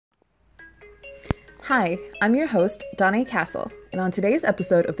Hi, I'm your host, Danae Castle, and on today's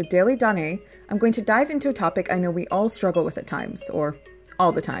episode of the Daily Danae, I'm going to dive into a topic I know we all struggle with at times, or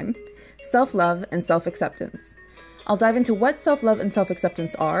all the time: self-love and self-acceptance. I'll dive into what self-love and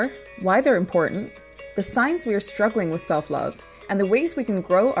self-acceptance are, why they're important, the signs we are struggling with self-love, and the ways we can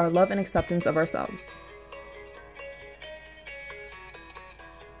grow our love and acceptance of ourselves.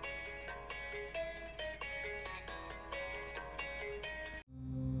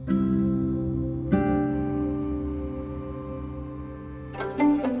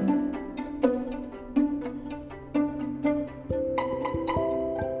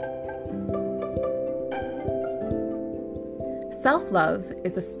 Self-love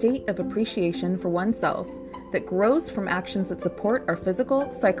is a state of appreciation for oneself that grows from actions that support our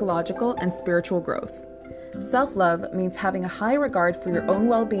physical, psychological, and spiritual growth. Self-love means having a high regard for your own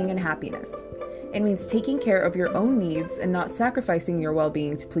well-being and happiness. It means taking care of your own needs and not sacrificing your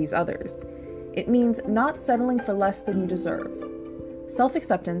well-being to please others. It means not settling for less than you deserve.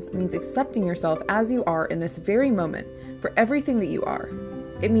 Self-acceptance means accepting yourself as you are in this very moment for everything that you are.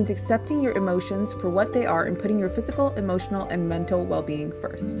 It means accepting your emotions for what they are and putting your physical, emotional, and mental well-being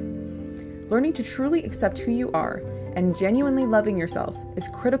first. Learning to truly accept who you are and genuinely loving yourself is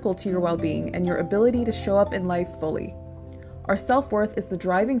critical to your well-being and your ability to show up in life fully. Our self-worth is the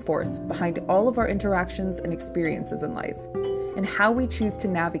driving force behind all of our interactions and experiences in life, and how we choose to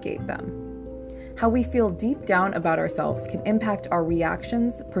navigate them. How we feel deep down about ourselves can impact our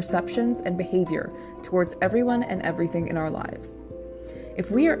reactions, perceptions, and behavior towards everyone and everything in our lives. If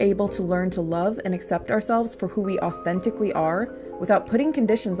we are able to learn to love and accept ourselves for who we authentically are without putting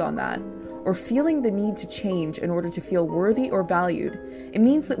conditions on that, or feeling the need to change in order to feel worthy or valued, it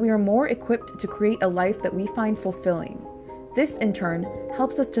means that we are more equipped to create a life that we find fulfilling. This, in turn,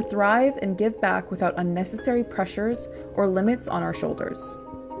 helps us to thrive and give back without unnecessary pressures or limits on our shoulders.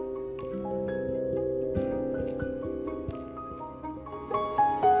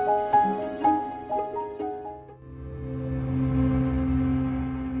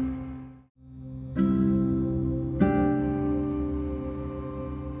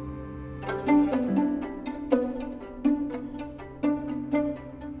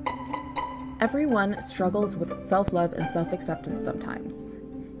 Everyone struggles with self-love and self-acceptance sometimes.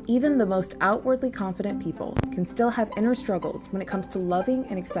 Even the most outwardly confident people can still have inner struggles when it comes to loving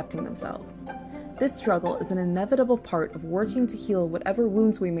and accepting themselves. This struggle is an inevitable part of working to heal whatever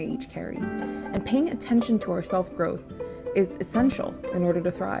wounds we may each carry, and paying attention to our self-growth is essential in order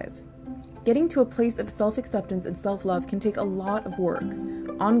to thrive. Getting to a place of self-acceptance and self-love can take a lot of work,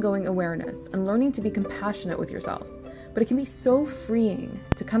 ongoing awareness, and learning to be compassionate with yourself. But it can be so freeing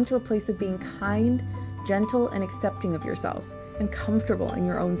to come to a place of being kind, gentle, and accepting of yourself, and comfortable in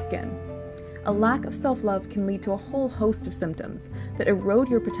your own skin. A lack of self-love can lead to a whole host of symptoms that erode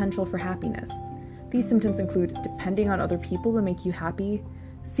your potential for happiness. These symptoms include depending on other people to make you happy,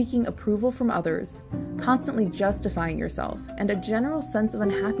 seeking approval from others, constantly justifying yourself, and a general sense of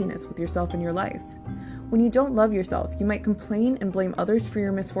unhappiness with yourself and your life. When you don't love yourself, you might complain and blame others for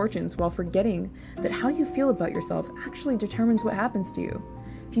your misfortunes while forgetting that how you feel about yourself actually determines what happens to you.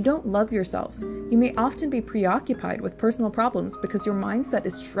 If you don't love yourself, you may often be preoccupied with personal problems because your mindset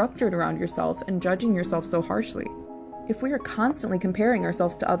is structured around yourself and judging yourself so harshly. If we are constantly comparing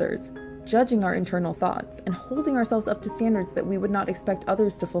ourselves to others, judging our internal thoughts, and holding ourselves up to standards that we would not expect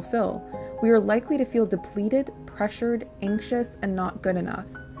others to fulfill, we are likely to feel depleted, pressured, anxious, and not good enough.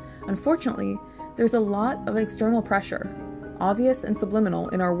 Unfortunately, there's a lot of external pressure, obvious and subliminal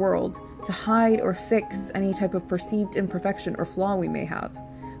in our world, to hide or fix any type of perceived imperfection or flaw we may have.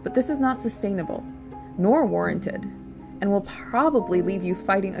 But this is not sustainable, nor warranted, and will probably leave you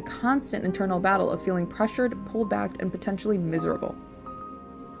fighting a constant internal battle of feeling pressured, pulled back, and potentially miserable.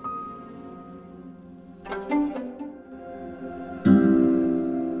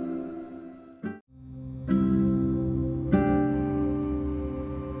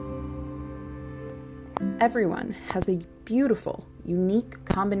 Everyone has a beautiful, unique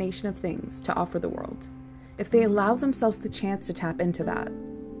combination of things to offer the world, if they allow themselves the chance to tap into that.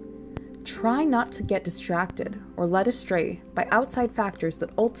 Try not to get distracted or led astray by outside factors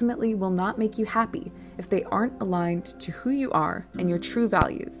that ultimately will not make you happy if they aren't aligned to who you are and your true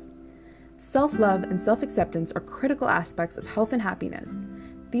values. Self-love and self-acceptance are critical aspects of health and happiness.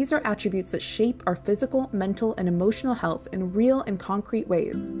 These are attributes that shape our physical, mental, and emotional health in real and concrete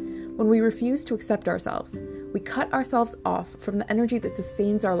ways. When we refuse to accept ourselves, we cut ourselves off from the energy that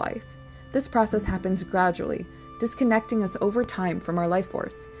sustains our life. This process happens gradually, disconnecting us over time from our life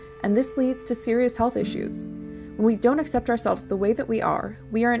force, and this leads to serious health issues. When we don't accept ourselves the way that we are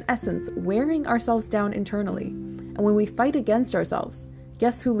in essence wearing ourselves down internally. And when we fight against ourselves,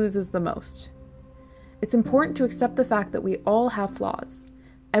 guess who loses the most? It's important to accept the fact that we all have flaws.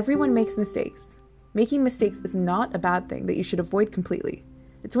 Everyone makes mistakes. Making mistakes is not a bad thing that you should avoid completely.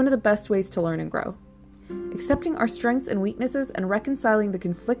 It's one of the best ways to learn and grow. Accepting our strengths and weaknesses and reconciling the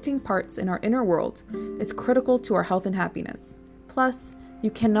conflicting parts in our inner world is critical to our health and happiness. Plus,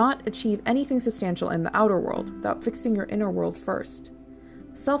 you cannot achieve anything substantial in the outer world without fixing your inner world first.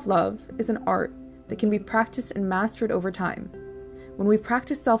 Self-love is an art that can be practiced and mastered over time. When we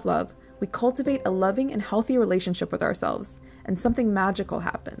practice self-love, we cultivate a loving and healthy relationship with ourselves, and something magical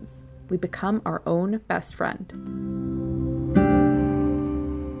happens. We become our own best friend.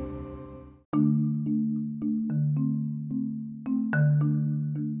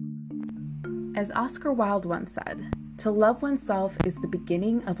 As Oscar Wilde once said, to love oneself is the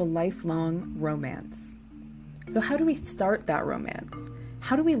beginning of a lifelong romance. So how do we start that romance?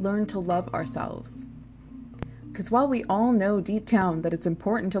 How do we learn to love ourselves? Because while we all know deep down that it's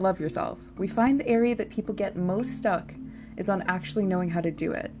important to love yourself, we find the area that people get most stuck is on actually knowing how to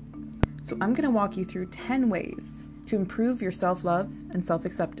do it. So I'm going to walk you through 10 ways to improve your self-love and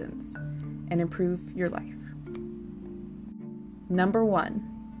self-acceptance and improve your life. Number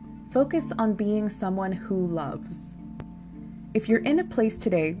 1, focus on being someone who loves. If you're in a place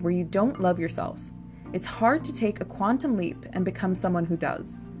today where you don't love yourself, it's hard to take a quantum leap and become someone who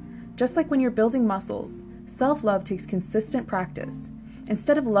does. Just like when you're building muscles, self-love takes consistent practice.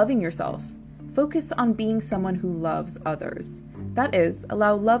 Instead of loving yourself, focus on being someone who loves others. That is,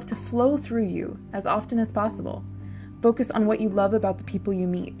 allow love to flow through you as often as possible. Focus on what you love about the people you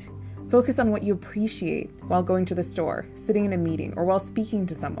meet. Focus on what you appreciate while going to the store, sitting in a meeting, or while speaking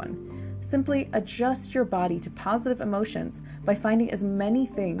to someone. Simply adjust your body to positive emotions by finding as many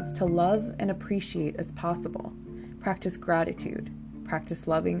things to love and appreciate as possible. Practice gratitude. Practice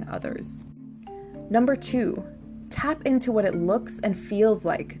loving others. Number 2, tap into what it looks and feels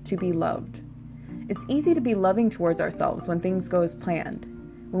like to be loved. It's easy to be loving towards ourselves when things go as planned,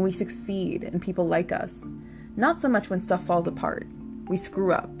 when we succeed and people like us. Not so much when stuff falls apart, we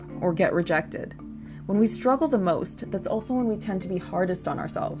screw up, or get rejected. When we struggle the most, that's also when we tend to be hardest on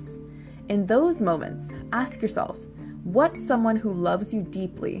ourselves. In those moments, ask yourself what someone who loves you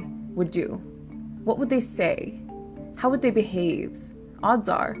deeply would do. What would they say? How would they behave? Odds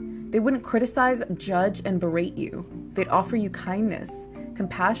are, they wouldn't criticize, judge, and berate you. They'd offer you kindness,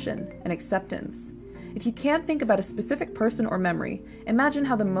 compassion, and acceptance. If you can't think about a specific person or memory, imagine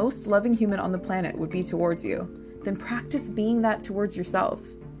how the most loving human on the planet would be towards you. Then practice being that towards yourself.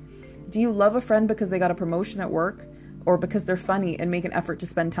 Do you love a friend because they got a promotion at work, or because they're funny and make an effort to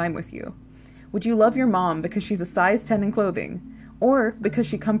spend time with you? Would you love your mom because she's a size 10 in clothing, or because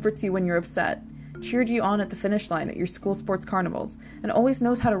she comforts you when you're upset, cheered you on at the finish line at your school sports carnivals, and always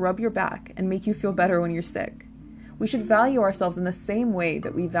knows how to rub your back and make you feel better when you're sick? We should value ourselves in the same way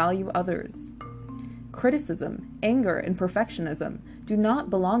that we value others. Criticism, anger, and perfectionism do not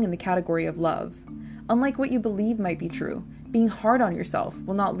belong in the category of love. Unlike what you believe might be true, being hard on yourself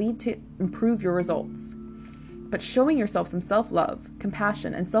will not lead to improve your results. But showing yourself some self-love,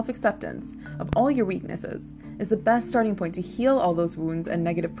 compassion, and self-acceptance of all your weaknesses is the best starting point to heal all those wounds and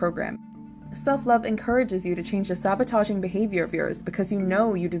negative programming. Self-love encourages you to change the sabotaging behavior of yours because you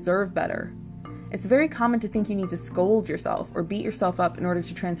know you deserve better. It's very common to think you need to scold yourself or beat yourself up in order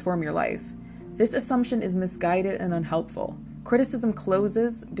to transform your life. This assumption is misguided and unhelpful. Criticism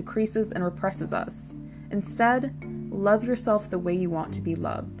closes, decreases, and represses us. Instead, love yourself the way you want to be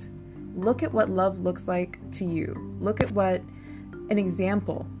loved. Look at what love looks like to you. Look at what an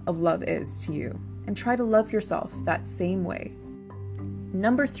example of love is to you, and try to love yourself that same way.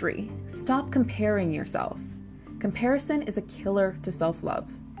 Number 3, stop comparing yourself. Comparison is a killer to self-love.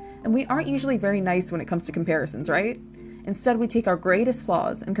 And we aren't usually very nice when it comes to comparisons, right? Instead, we take our greatest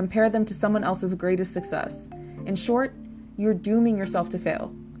flaws and compare them to someone else's greatest success. In short, you're dooming yourself to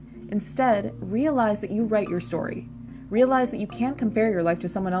fail. Instead, realize that you write your story. Realize that you can't compare your life to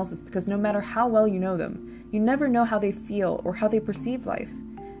someone else's because no matter how well you know them, you never know how they feel or how they perceive life.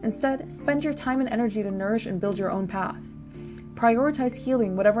 Instead, spend your time and energy to nourish and build your own path. Prioritize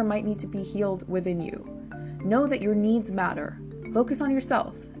healing whatever might need to be healed within you. Know that your needs matter. Focus on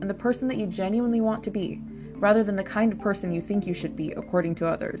yourself and the person that you genuinely want to be, rather than the kind of person you think you should be according to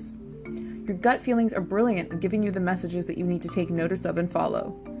others. Your gut feelings are brilliant at giving you the messages that you need to take notice of and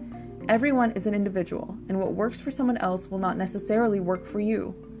follow. Everyone is an individual, and what works for someone else will not necessarily work for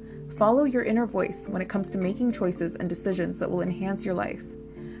you. Follow your inner voice when it comes to making choices and decisions that will enhance your life.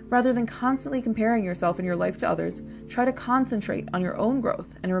 Rather than constantly comparing yourself and your life to others, try to concentrate on your own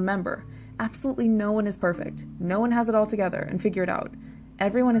growth and remember, absolutely no one is perfect. No one has it all together and figure it out.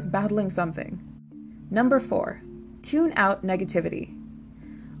 Everyone is battling something. Number 4, tune out negativity.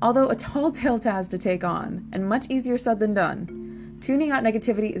 Although a tall tale task to take on, and much easier said than done, tuning out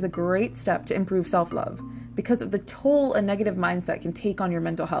negativity is a great step to improve self-love because of the toll a negative mindset can take on your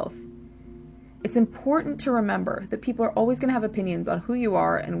mental health. It's important to remember that people are always going to have opinions on who you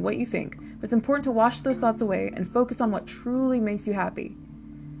are and what you think, but it's important to wash those thoughts away and focus on what truly makes you happy.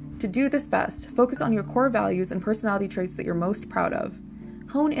 To do this best, focus on your core values and personality traits that you're most proud of.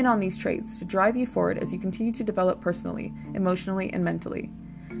 Hone in on these traits to drive you forward as you continue to develop personally, emotionally, and mentally.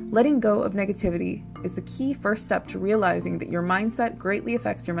 Letting go of negativity is the key first step to realizing that your mindset greatly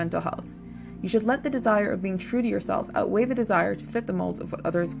affects your mental health. You should let the desire of being true to yourself outweigh the desire to fit the molds of what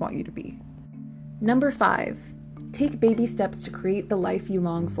others want you to be. Number 5, take baby steps to create the life you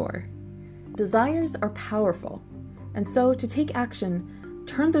long for. Desires are powerful, and so to take action,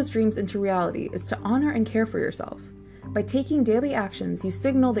 turn those dreams into reality is to honor and care for yourself. By taking daily actions, you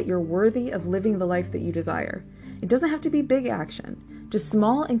signal that you're worthy of living the life that you desire. It doesn't have to be big action, just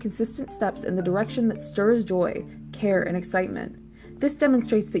small and consistent steps in the direction that stirs joy, care, and excitement. This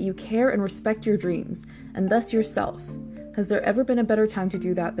demonstrates that you care and respect your dreams, and thus yourself. Has there ever been a better time to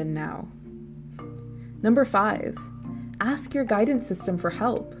do that than now? Number 5, ask your guidance system for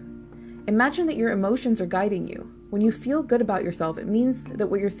help. Imagine that your emotions are guiding you. When you feel good about yourself, it means that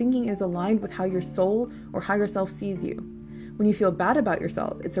what you're thinking is aligned with how your soul or higher self sees you. When you feel bad about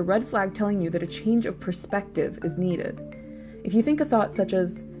yourself, it's a red flag telling you that a change of perspective is needed. If you think a thought such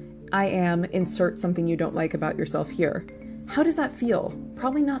as, I am, insert something you don't like about yourself here, how does that feel?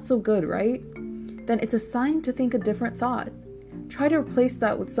 Probably not so good, right? Then it's a sign to think a different thought. Try to replace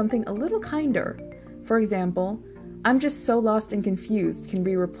that with something a little kinder. For example, I'm just so lost and confused can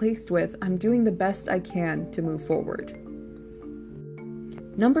be replaced with, I'm doing the best I can to move forward.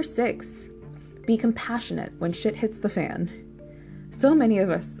 Number 6, be compassionate when shit hits the fan. So many of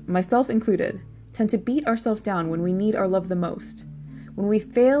us, myself included, tend to beat ourselves down when we need our love the most. When we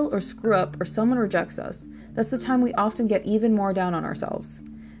fail or screw up or someone rejects us, that's the time we often get even more down on ourselves.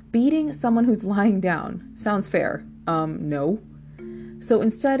 Beating someone who's lying down sounds fair. No. So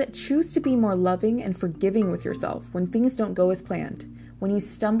instead, choose to be more loving and forgiving with yourself when things don't go as planned, when you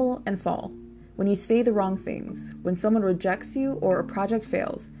stumble and fall, when you say the wrong things, when someone rejects you or a project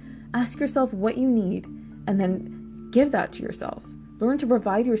fails. Ask yourself what you need and then give that to yourself. Learn to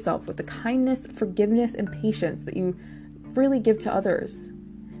provide yourself with the kindness, forgiveness, and patience that you freely give to others.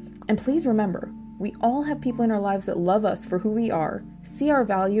 And please remember, we all have people in our lives that love us for who we are, see our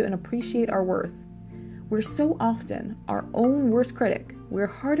value, and appreciate our worth. We're so often our own worst critic. We're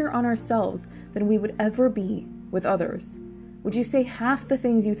harder on ourselves than we would ever be with others. Would you say half the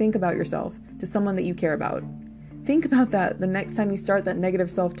things you think about yourself to someone that you care about? Think about that the next time you start that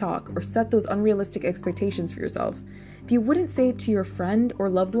negative self-talk or set those unrealistic expectations for yourself. If you wouldn't say it to your friend or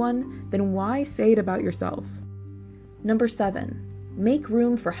loved one, then why say it about yourself? Number 7, make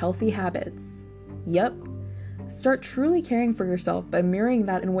room for healthy habits. Yep. Start truly caring for yourself by mirroring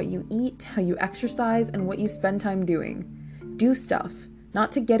that in what you eat, how you exercise, and what you spend time doing. Do stuff,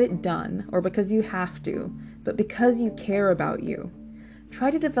 not to get it done or because you have to, but because you care about you. Try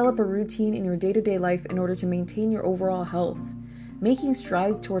to develop a routine in your day-to-day life in order to maintain your overall health. Making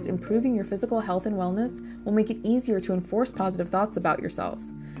strides towards improving your physical health and wellness will make it easier to enforce positive thoughts about yourself.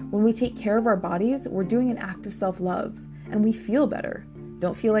 When we take care of our bodies, we're doing an act of self-love, and we feel better.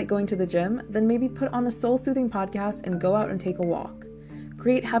 Don't feel like going to the gym? Then maybe put on a soul-soothing podcast and go out and take a walk.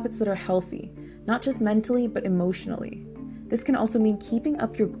 Create habits that are healthy, not just mentally, but emotionally. This can also mean keeping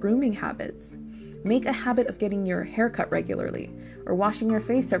up your grooming habits. Make a habit of getting your hair cut regularly, or washing your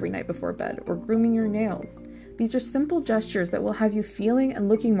face every night before bed, or grooming your nails. These are simple gestures that will have you feeling and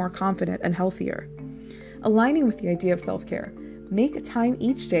looking more confident and healthier. Aligning with the idea of self-care, make time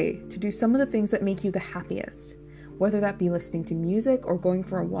each day to do some of the things that make you the happiest. Whether that be listening to music or going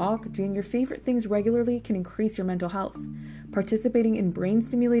for a walk, doing your favorite things regularly can increase your mental health. Participating in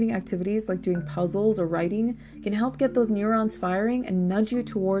brain-stimulating activities like doing puzzles or writing can help get those neurons firing and nudge you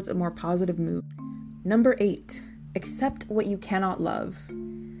towards a more positive mood. Number 8, accept what you cannot love.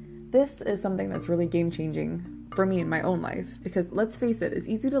 This is something that's really game-changing for me in my own life, because let's face it, it's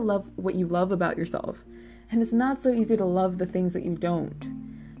easy to love what you love about yourself, and it's not so easy to love the things that you don't.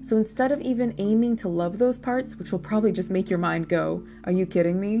 So instead of even aiming to love those parts, which will probably just make your mind go, "Are you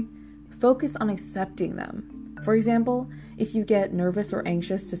kidding me?" Focus on accepting them. For example, if you get nervous or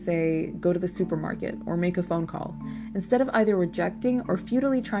anxious to say, go to the supermarket or make a phone call, instead of either rejecting or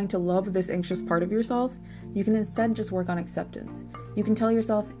futilely trying to love this anxious part of yourself, you can instead just work on acceptance. You can tell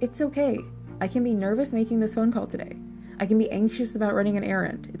yourself, it's okay. I can be nervous making this phone call today. I can be anxious about running an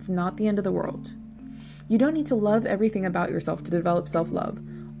errand. It's not the end of the world. You don't need to love everything about yourself to develop self-love.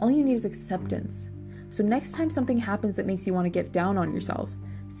 All you need is acceptance. So next time something happens that makes you want to get down on yourself,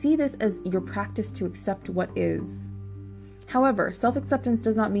 See this as your practice to accept what is. However, self-acceptance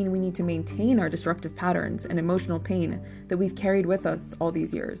does not mean we need to maintain our disruptive patterns and emotional pain that we've carried with us all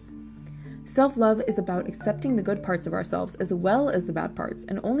these years. Self-love is about accepting the good parts of ourselves as well as the bad parts,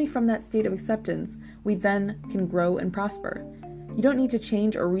 and only from that state of acceptance, we then can grow and prosper. You don't need to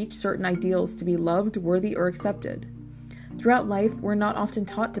change or reach certain ideals to be loved, worthy, or accepted. Throughout life, we're not often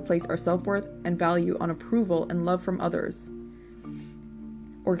taught to place our self-worth and value on approval and love from others,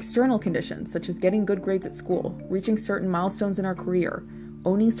 or external conditions such as getting good grades at school, reaching certain milestones in our career,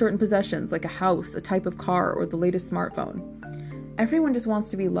 owning certain possessions like a house, a type of car, or the latest smartphone. Everyone just wants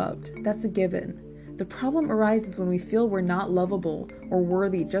to be loved. That's a given. The problem arises when we feel we're not lovable or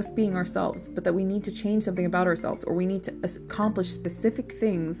worthy just being ourselves, but that we need to change something about ourselves, or we need to accomplish specific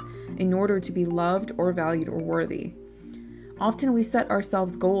things in order to be loved or valued or worthy. Often we set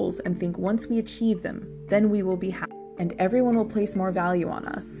ourselves goals and think once we achieve them, then we will be happy and everyone will place more value on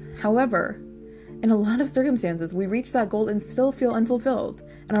us. However, in a lot of circumstances, we reach that goal and still feel unfulfilled,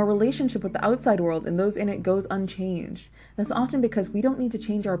 and our relationship with the outside world and those in it goes unchanged. That's often because we don't need to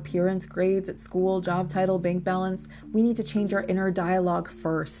change our appearance, grades at school, job title, bank balance. We need to change our inner dialogue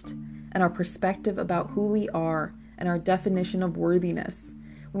first, and our perspective about who we are and our definition of worthiness.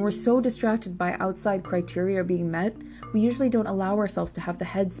 When we're so distracted by outside criteria being met, we usually don't allow ourselves to have the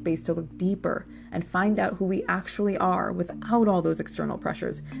headspace to look deeper and find out who we actually are without all those external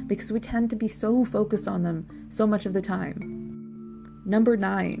pressures, because we tend to be so focused on them so much of the time. Number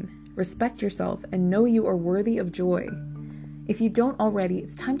 9, respect yourself and know you are worthy of joy. If you don't already,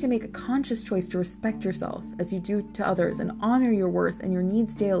 it's time to make a conscious choice to respect yourself as you do to others and honor your worth and your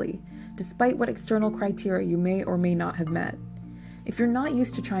needs daily, despite what external criteria you may or may not have met. If you're not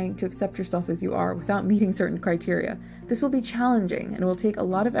used to trying to accept yourself as you are without meeting certain criteria, this will be challenging and will take a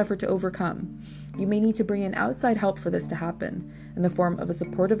lot of effort to overcome. You may need to bring in outside help for this to happen, in the form of a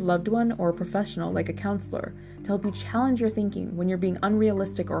supportive loved one or a professional like a counselor, to help you challenge your thinking when you're being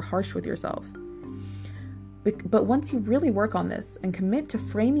unrealistic or harsh with yourself. But once you really work on this and commit to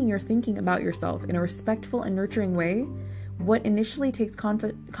framing your thinking about yourself in a respectful and nurturing way, what initially takes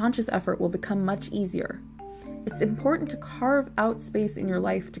conscious effort will become much easier. It's important to carve out space in your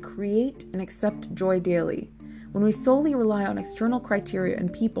life to create and accept joy daily. When we solely rely on external criteria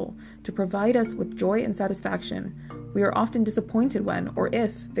and people to provide us with joy and satisfaction, we are often disappointed when, or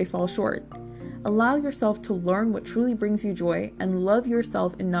if, they fall short. Allow yourself to learn what truly brings you joy and love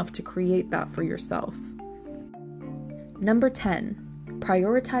yourself enough to create that for yourself. Number 10,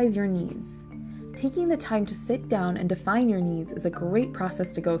 prioritize your needs. Taking the time to sit down and define your needs is a great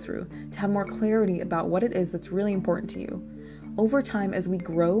process to go through to have more clarity about what it is that's really important to you. Over time, as we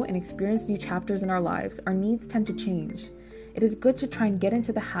grow and experience new chapters in our lives, our needs tend to change. It is good to try and get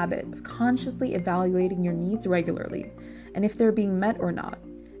into the habit of consciously evaluating your needs regularly, and if they're being met or not,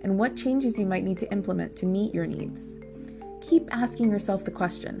 and what changes you might need to implement to meet your needs. Keep asking yourself the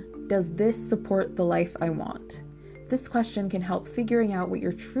question, does this support the life I want? This question can help figuring out what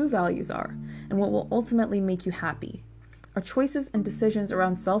your true values are and what will ultimately make you happy. Our choices and decisions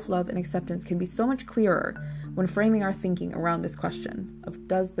around self-love and acceptance can be so much clearer when framing our thinking around this question of,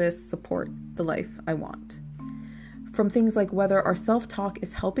 does this support the life I want? From things like whether our self-talk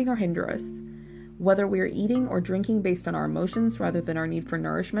is helping or hinder us, whether we are eating or drinking based on our emotions rather than our need for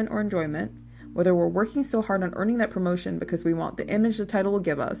nourishment or enjoyment, whether we're working so hard on earning that promotion because we want the image the title will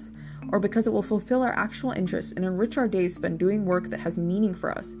give us, or because it will fulfill our actual interests and enrich our days spent doing work that has meaning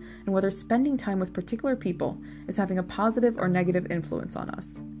for us, and whether spending time with particular people is having a positive or negative influence on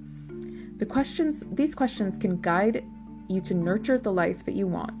us. These questions can guide you to nurture the life that you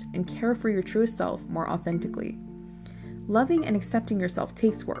want and care for your truest self more authentically. Loving and accepting yourself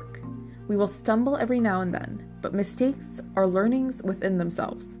takes work. We will stumble every now and then, but mistakes are learnings within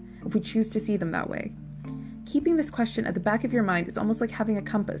themselves, if we choose to see them that way. Keeping this question at the back of your mind is almost like having a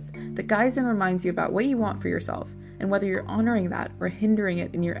compass that guides and reminds you about what you want for yourself and whether you're honoring that or hindering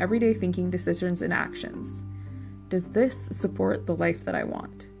it in your everyday thinking, decisions, and actions. Does this support the life that I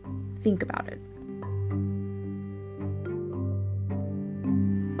want? Think about it.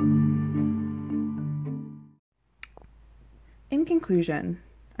 In conclusion,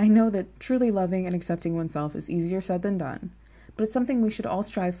 I know that truly loving and accepting oneself is easier said than done, but it's something we should all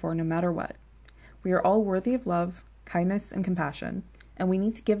strive for no matter what. We are all worthy of love, kindness, and compassion, and we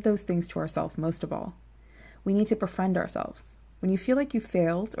need to give those things to ourselves most of all. We need to befriend ourselves. When you feel like you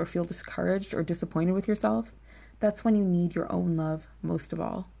failed or feel discouraged or disappointed with yourself, that's when you need your own love most of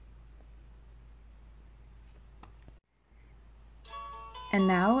all. And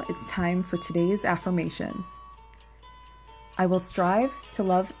now it's time for today's affirmation. I will strive to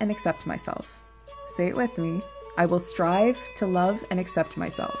love and accept myself. Say it with me. I will strive to love and accept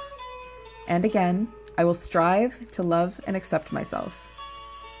myself. And again, I will strive to love and accept myself.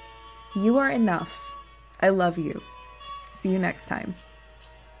 You are enough. I love you. See you next time.